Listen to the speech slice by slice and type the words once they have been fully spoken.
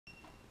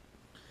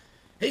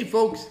Hey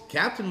folks,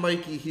 Captain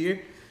Mikey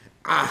here.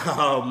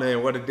 Oh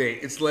man, what a day.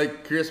 It's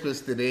like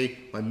Christmas today.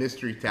 My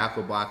mystery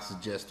tackle box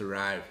has just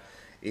arrived.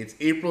 It's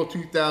April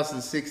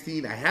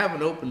 2016. I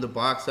haven't opened the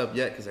box up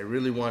yet because I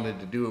really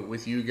wanted to do it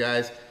with you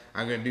guys.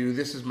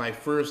 This is my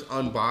first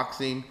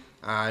unboxing.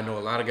 I know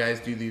a lot of guys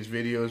do these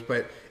videos,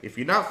 but if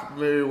you're not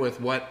familiar with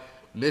what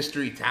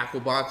mystery tackle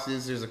box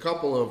is, there's a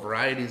couple of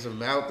varieties of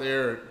them out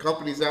there,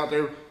 companies out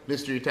there.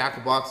 Mystery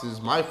tackle box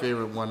is my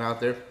favorite one out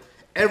there.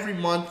 Every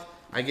month,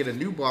 I get a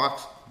new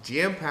box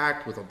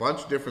jam-packed with a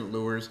bunch of different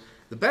lures.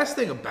 The best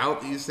thing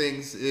about these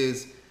things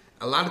is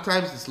a lot of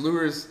times these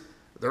lures,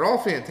 they're all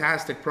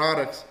fantastic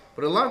products,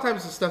 but a lot of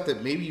times it's stuff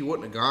that maybe you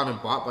wouldn't have gone and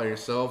bought by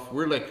yourself.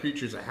 We're like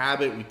creatures of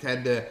habit. We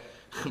tend to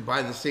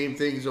buy the same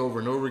things over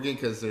and over again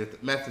because they're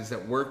methods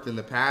that worked in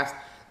the past.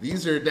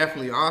 These are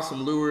definitely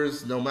awesome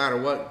lures, no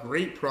matter what.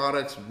 Great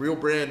products, real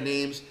brand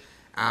names.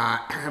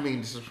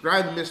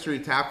 Subscribe to Mystery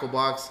Tackle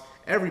Box.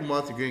 Every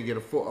month you're going to get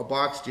a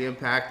box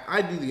jam-packed.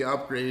 I do the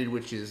upgrade,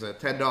 which is a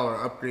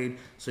 $10 upgrade,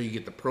 so you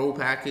get the Pro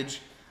package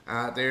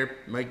there.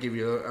 Might give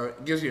you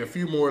gives you a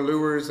few more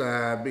lures,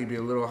 maybe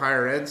a little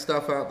higher end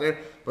stuff out there.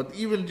 But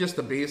even just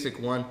the basic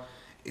one,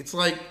 it's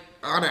like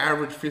on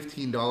average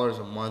 $15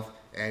 a month,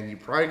 and you're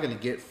probably going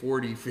to get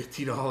 $40,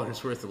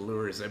 $50 worth of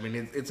lures. I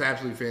mean, it's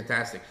absolutely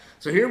fantastic.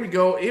 So here we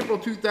go, April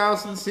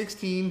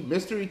 2016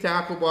 Mystery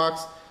Tackle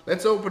Box.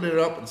 Let's open it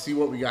up and see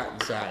what we got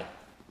inside.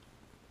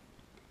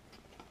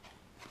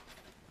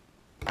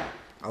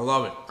 I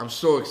love it. I'm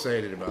so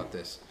excited about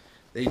this.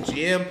 They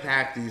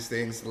jam-packed these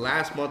things.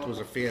 Last month was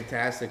a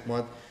fantastic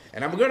month.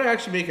 And I'm going to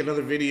actually make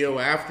another video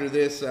after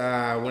this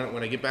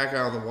when I get back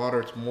out on the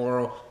water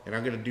tomorrow. And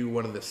I'm going to do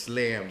one of the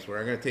slams where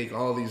I'm going to take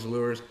all these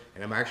lures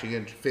and I'm actually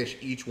going to fish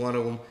each one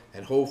of them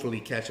and hopefully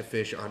catch a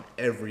fish on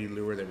every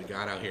lure that we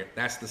got out here.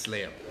 That's the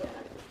slam.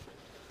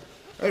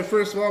 All right,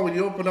 first of all, when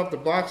you open up the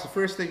box, the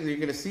first thing that you're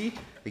going to see,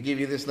 they give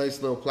you this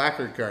nice little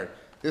placard card.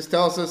 This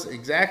tells us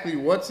exactly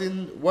what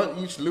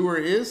each lure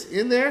is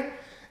in there,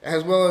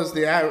 as well as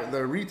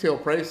the retail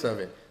price of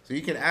it. So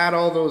you can add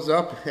all those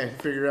up and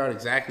figure out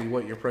exactly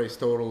what your price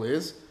total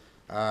is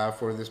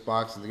for this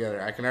box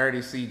together. I can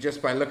already see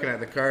just by looking at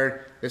the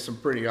card, there's some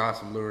pretty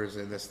awesome lures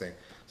in this thing.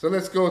 So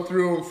let's go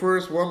through them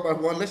first one by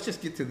one. Let's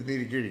just get to the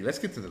nitty gritty. Let's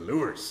get to the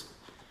lures.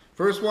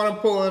 First one I'm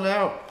pulling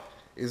out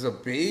is a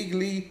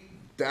Bagley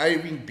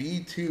Diving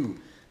B2.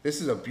 This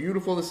is a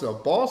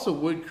balsa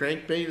wood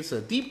crankbait. It's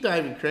a deep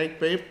diving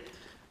crankbait.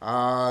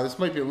 This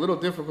might be a little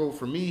difficult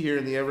for me here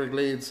in the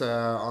Everglades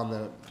on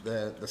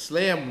the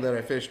slam that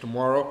I fish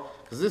tomorrow,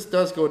 because this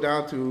does go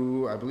down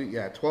to, I believe,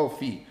 12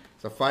 feet.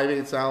 It's a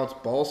 5/8 ounce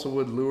balsa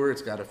wood lure.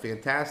 It's got a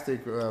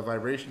fantastic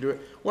vibration to it.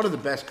 One of the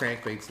best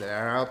crankbaits that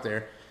are out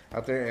there.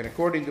 And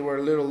according to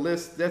our little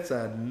list, that's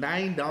a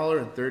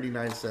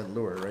 $9.39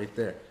 lure right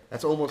there.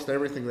 That's almost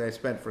everything that I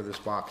spent for this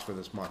box for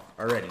this month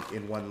already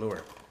in one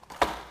lure.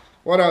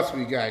 What else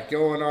we got?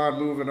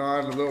 Moving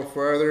on a little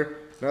further.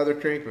 Another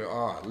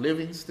crankbait.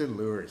 Livingston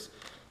Lures.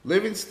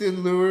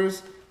 Livingston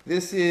Lures.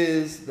 This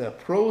is the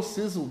Pro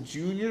Sizzle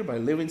Junior by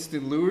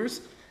Livingston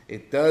Lures.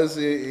 It does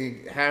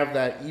have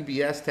that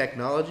EBS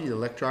technology,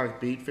 electronic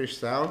baitfish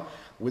sound.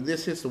 When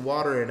this hits the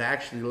water, it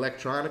actually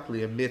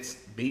electronically emits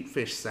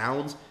baitfish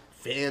sounds.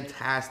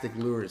 Fantastic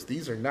lures.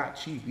 These are not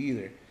cheap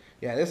either.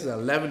 Yeah, this is an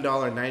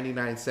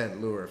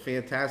 $11.99 lure.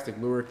 Fantastic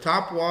lure.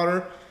 Top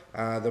water,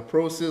 the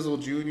Pro Sizzle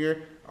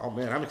Junior. Oh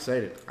man, I'm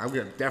excited. I'm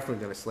definitely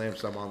gonna slam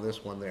some on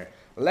this one there.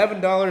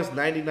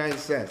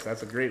 $11.99.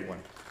 That's a great one.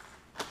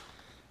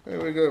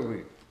 There we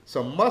go.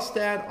 Some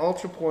Mustad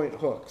Ultra Point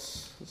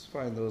hooks. Let's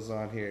find those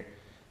on here.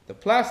 The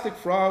Plastic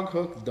Frog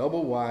Hook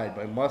Double Wide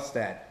by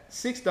Mustad.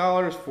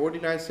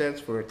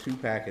 $6.49 for a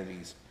 2-pack of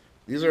these.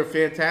 These are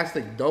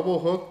fantastic double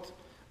hooked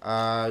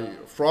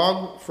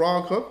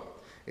frog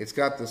hook. It's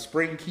got the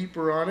spring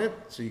keeper on it,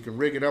 so you can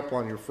rig it up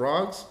on your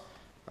frogs.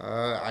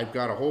 I've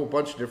got a whole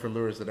bunch of different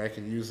lures that I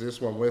can use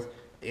this one with.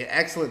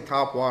 Excellent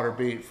top water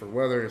bait for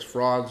whether it's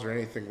frogs or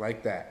anything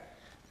like that.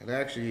 And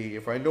actually,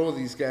 if I know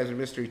these guys are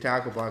Mystery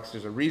Tackle Box,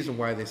 there's a reason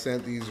why they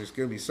sent these. There's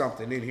going to be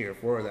something in here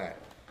for that.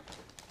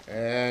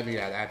 And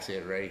yeah, that's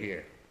it right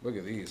here. Look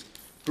at these.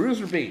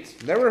 Bruiser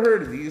Baits. Never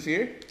heard of these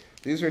here.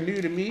 These are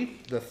new to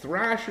me. The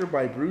Thrasher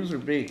by Bruiser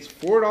Baits.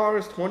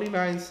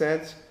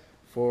 $4.29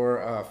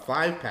 for a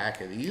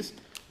 5-pack of these.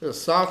 This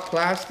is soft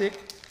plastic.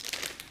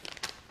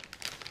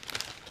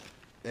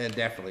 And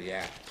definitely,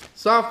 yeah.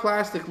 Soft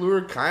plastic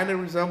lure, kind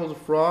of resembles a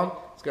frog.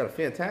 It's got a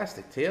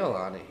fantastic tail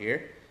on it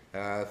here.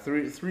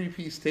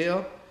 Three-piece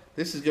tail.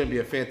 This is going to be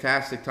a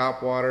fantastic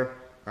top water.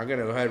 I'm going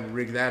to go ahead and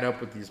rig that up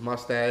with these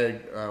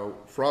Mustad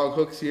frog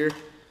hooks here.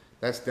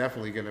 That's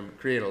definitely going to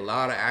create a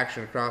lot of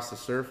action across the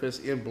surface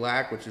in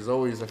black, which is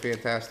always a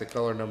fantastic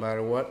color no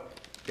matter what.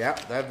 Yeah,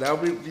 that'll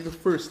be the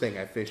first thing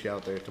I fish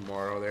out there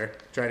tomorrow there.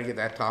 Try to get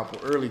that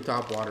early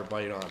top water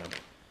bite on them.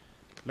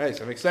 Nice.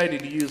 I'm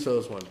excited to use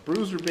those ones.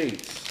 Bruiser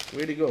Baits.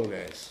 Way to go,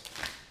 guys.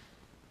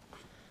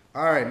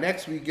 All right,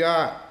 next we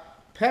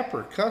got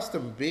Pepper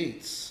Custom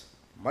Baits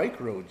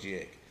Micro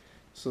Jig.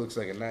 This looks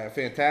like a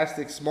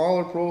fantastic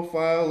smaller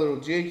profile little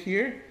jig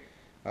here.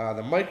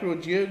 The Micro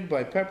Jig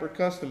by Pepper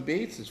Custom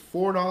Baits is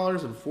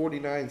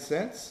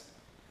 $4.49.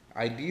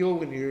 Ideal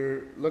when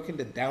you're looking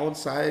to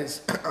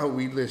downsize a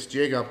weedless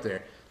jig up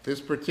there. This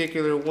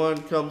particular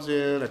one comes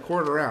in a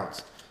 1/4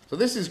 ounce. So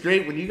this is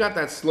great when you got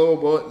that slow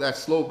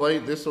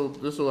bite. This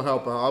will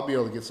help. I'll be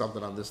able to get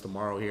something on this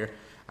tomorrow here.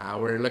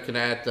 We're looking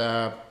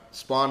at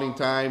spawning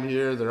time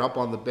here. They're up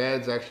on the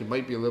beds. Actually,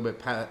 might be a little bit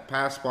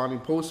past spawning,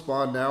 post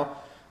spawn now.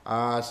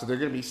 So they're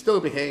going to still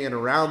be hanging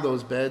around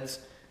those beds,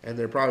 and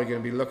they're probably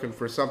going to be looking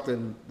for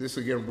something. This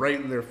will get them right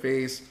in their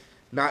face.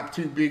 Not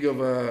too big of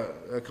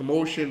a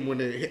commotion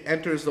when it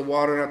enters the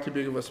water. Not too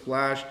big of a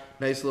splash.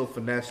 Nice little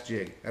finesse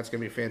jig. That's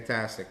going to be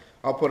fantastic.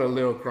 I'll put a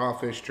little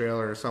crawfish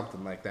trailer or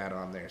something like that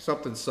on there.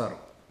 Something subtle.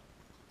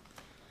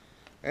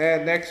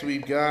 And next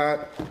we've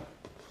got,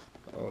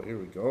 oh, here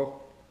we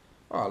go.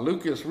 Oh,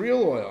 Lucas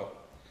Reel Oil.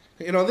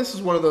 You know, this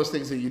is one of those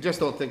things that you just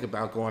don't think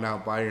about going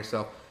out by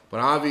yourself. But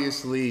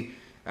obviously,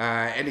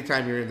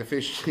 anytime you're in the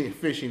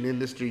fishing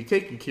industry,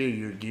 taking care of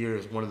your gear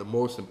is one of the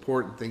most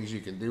important things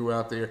you can do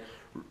out there.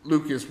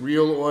 Lucas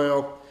Reel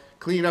Oil.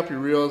 Clean up your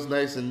reels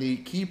nice and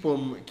neat. Keep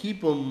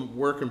them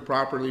working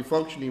properly,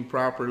 functioning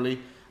properly.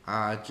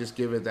 Just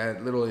give it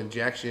that little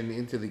injection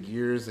into the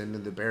gears and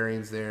in the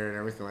bearings there and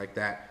everything like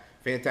that.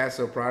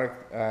 Fantastic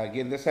product.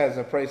 Again, this has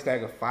a price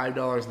tag of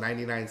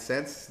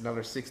 $5.99.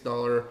 Another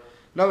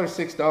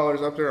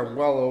 $6 up there. I'm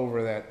well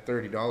over that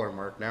 $30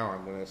 mark now,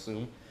 I'm going to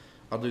assume.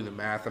 I'll do the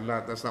math.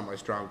 That's not my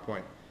strong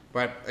point.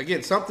 But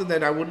again, something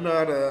that I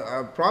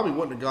probably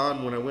wouldn't have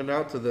gone when I went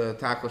out to the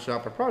tackle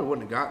shop. I probably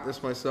wouldn't have got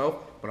this myself,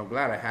 but I'm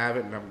glad I have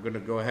it, and I'm going to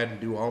go ahead and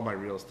do all my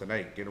reels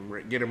tonight. Get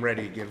them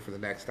ready again for the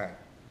next time.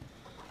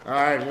 All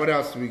right, what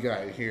else do we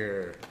got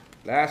here?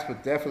 Last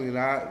but definitely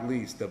not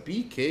least, the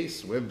BK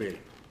swim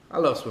bait. I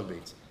love swim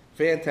baits.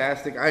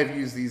 Fantastic. I've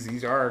used these.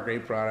 These are a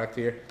great product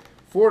here.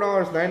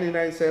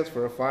 $4.99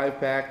 for a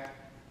 5-pack.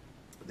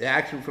 The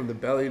action from the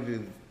belly to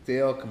the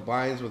tail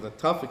combines with a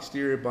tough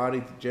exterior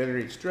body to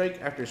generate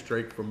strike after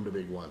strike from the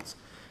big ones.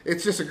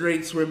 It's just a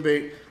great swim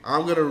bait.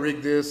 I'm going to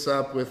rig this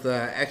up with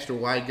an extra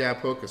wide gap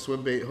hook, a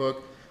swim bait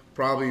hook,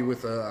 probably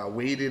with a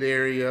weighted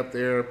area up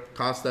there.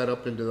 Toss that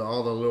up into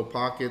all the little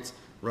pockets,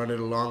 run it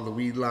along the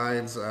weed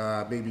lines,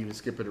 maybe even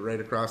skip it right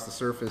across the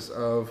surface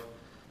of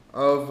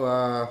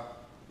the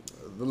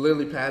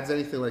lily pads,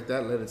 anything like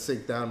that. Let it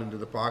sink down into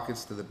the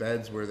pockets to the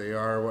beds where they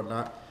are or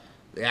whatnot.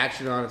 The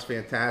action on it's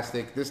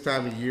fantastic. This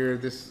time of year,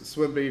 this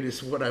swim bait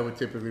is what I would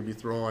typically be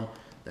throwing,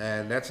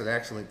 and that's an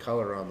excellent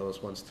color on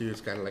those ones too. It's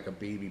kind of like a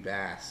baby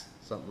bass,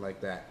 something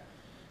like that.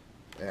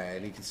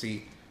 And you can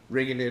see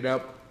rigging it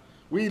up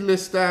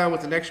weedless style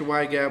with an extra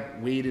wide gap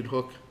weighted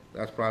hook.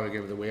 That's probably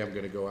gonna be the way I'm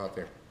going to go out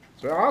there.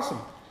 So awesome.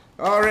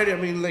 Alrighty, I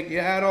mean, like, you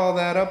add all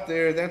that up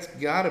there, that's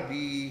gotta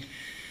be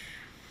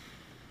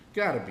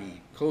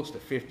close to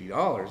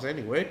 $50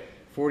 anyway.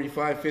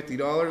 $45,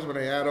 $50 when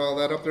I add all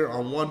that up there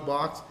on one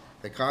box.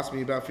 That cost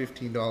me about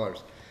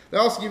 $15. They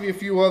also give you a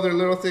few other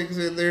little things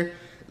in there.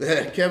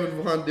 The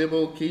Kevin Von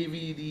Dibble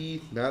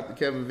KVD, not the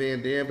Kevin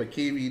Van Dam, but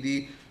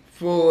KVD.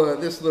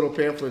 This little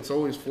pamphlet's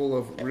always full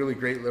of really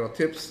great little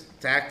tips,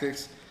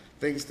 tactics,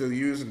 things to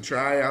use and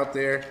try out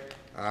there.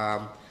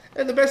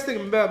 And the best thing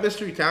about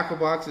Mystery Tackle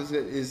Box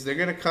is they're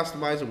going to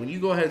customize it. When you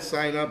go ahead and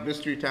sign up,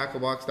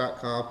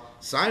 mysterytacklebox.com,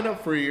 sign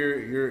up for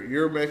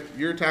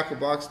your tackle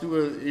box.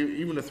 Do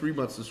even a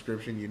 3-month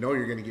subscription. You know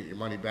you're going to get your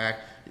money back.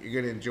 You're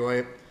going to enjoy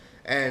it.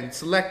 And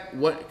select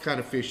what kind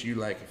of fish you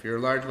like. If you're a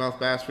largemouth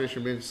bass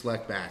fisherman,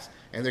 select bass.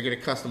 And they're going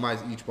to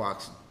customize each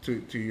box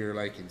to your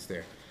likings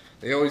there.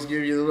 They always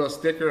give you a little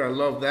sticker. I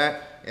love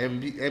that.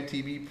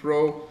 MTB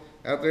Pro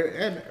out there.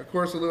 And, of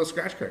course, a little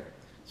scratch card.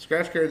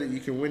 Scratch card that you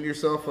can win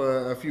yourself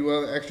a few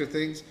other extra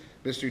things.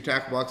 Mystery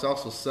Tackle Box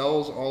also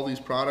sells all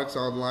these products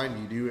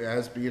online. You do,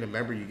 as being a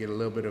member, you get a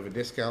little bit of a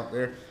discount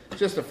there.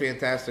 Just a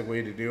fantastic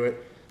way to do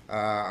it.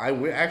 I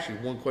actually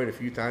won quite a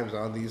few times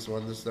on these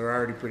ones. They're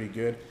already pretty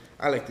good.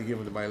 I like to give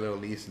them to my little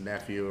niece and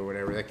nephew or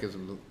whatever. That gives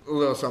them a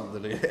little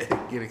something to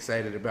get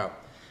excited about.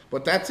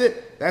 But that's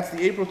it. That's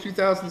the April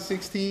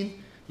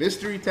 2016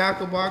 Mystery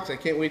Tackle Box. I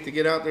can't wait to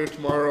get out there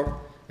tomorrow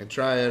and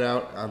try it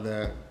out on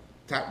the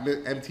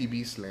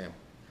MTB Slam.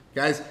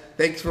 Guys,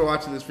 thanks for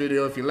watching this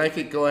video. If you like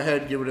it, go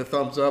ahead, give it a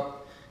thumbs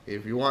up.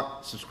 If you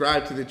want,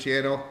 subscribe to the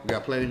channel. We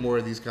got plenty more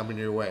of these coming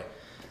your way.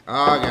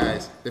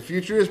 Guys, the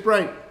future is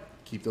bright.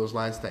 Keep those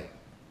lines tight.